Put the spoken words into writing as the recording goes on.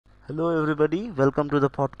Hello everybody, welcome to the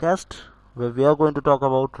podcast where we are going to talk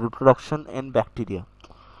about reproduction in bacteria.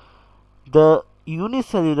 The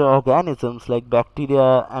unicellular organisms like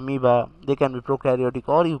bacteria, amoeba, they can be prokaryotic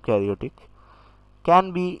or eukaryotic,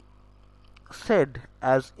 can be said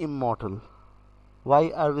as immortal.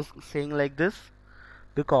 Why are we saying like this?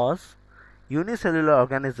 Because unicellular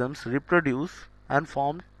organisms reproduce and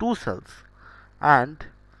form two cells and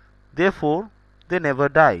therefore they never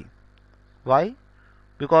die. Why?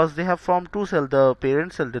 Because they have formed two cells. The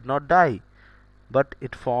parent cell did not die, but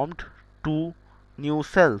it formed two new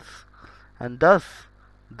cells, and thus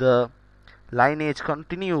the lineage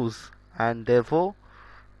continues, and therefore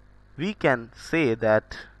we can say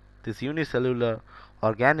that these unicellular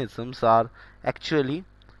organisms are actually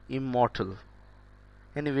immortal.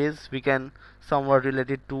 Anyways, we can somewhat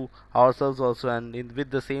relate it to ourselves also, and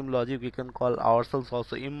with the same logic we can call ourselves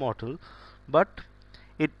also immortal, but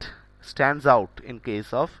it stands out in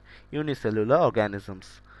case of unicellular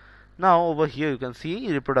organisms. Now over here you can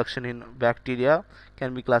see reproduction in bacteria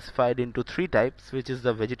can be classified into three types, which is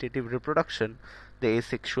the vegetative reproduction, the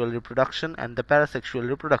asexual reproduction, and the parasexual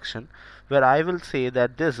reproduction, where I will say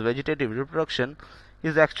that this vegetative reproduction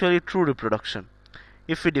is actually true reproduction.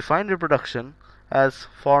 If we define reproduction as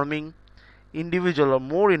forming individual or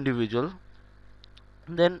more individual,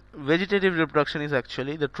 then vegetative reproduction is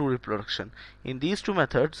actually the true reproduction. In these two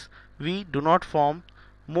methods we do not form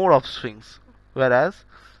more offsprings, whereas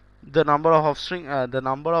the number of the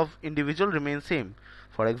number of individual remains same.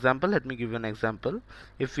 For example, let me give you an example.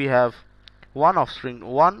 If we have one offspring,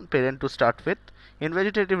 one parent to start with, in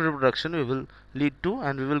vegetative reproduction we will lead to,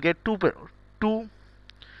 and we will get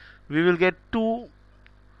two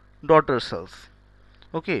daughter cells.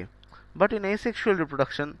 Okay, but in asexual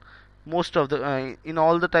reproduction, most of the in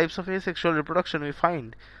all the types of asexual reproduction we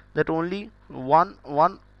find that only one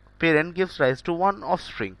parent gives rise to one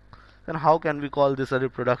offspring. Then how can we call this a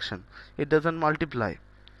reproduction? It doesn't multiply.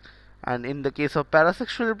 And in the case of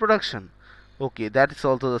parasexual reproduction, okay, that is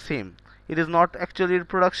also the same. It is not actually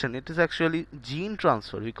reproduction, it is actually gene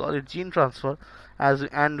transfer. We call it gene transfer,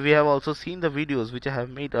 and we have also seen the videos which I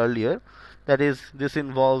have made earlier. That is, this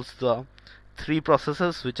involves the three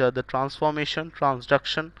processes, which are the transformation,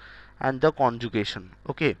 transduction, and the conjugation.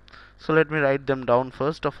 Okay, so let me write them down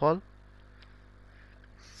first of all.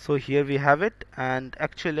 So here we have it, and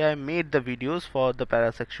actually I made the videos for the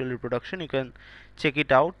parasexual reproduction. You can check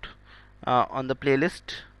it out on the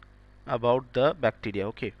playlist about the bacteria.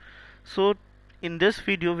 Okay, so in this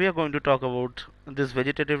video we are going to talk about this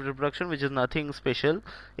vegetative reproduction, which is nothing special.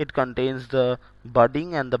 It contains the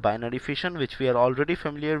budding and the binary fission, which we are already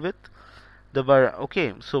familiar with.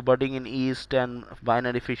 Okay, so budding in yeast and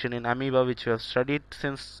binary fission in amoeba, which we have studied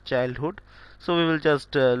since childhood. So we will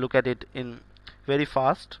just look at it in very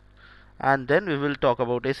fast, and then we will talk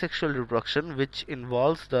about asexual reproduction, which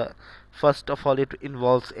involves the first of all it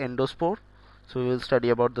involves endospore. So we will study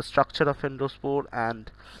about the structure of endospore,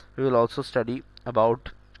 and we will also study about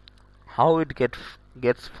how it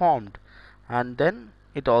gets formed. And then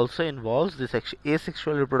it also involves this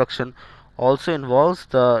asexual reproduction also involves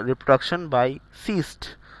the reproduction by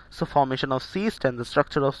cyst. So formation of cyst and the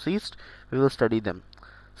structure of cyst, we will study them.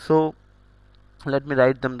 So let me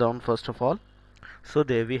write them down first of all. So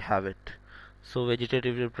there we have it. So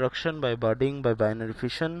vegetative reproduction by budding, by binary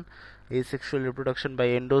fission, asexual reproduction by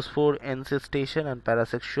endospore, encystation, and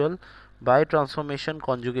parasexual by transformation,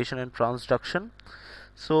 conjugation, and transduction.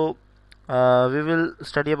 So we will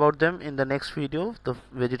study about them in the next video. The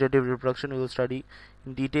vegetative reproduction we will study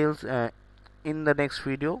in details in the next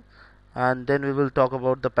video, and then we will talk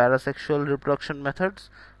about the parasexual reproduction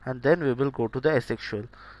methods, and then we will go to the asexual.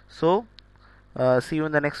 So see you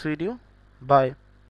in the next video. Bye.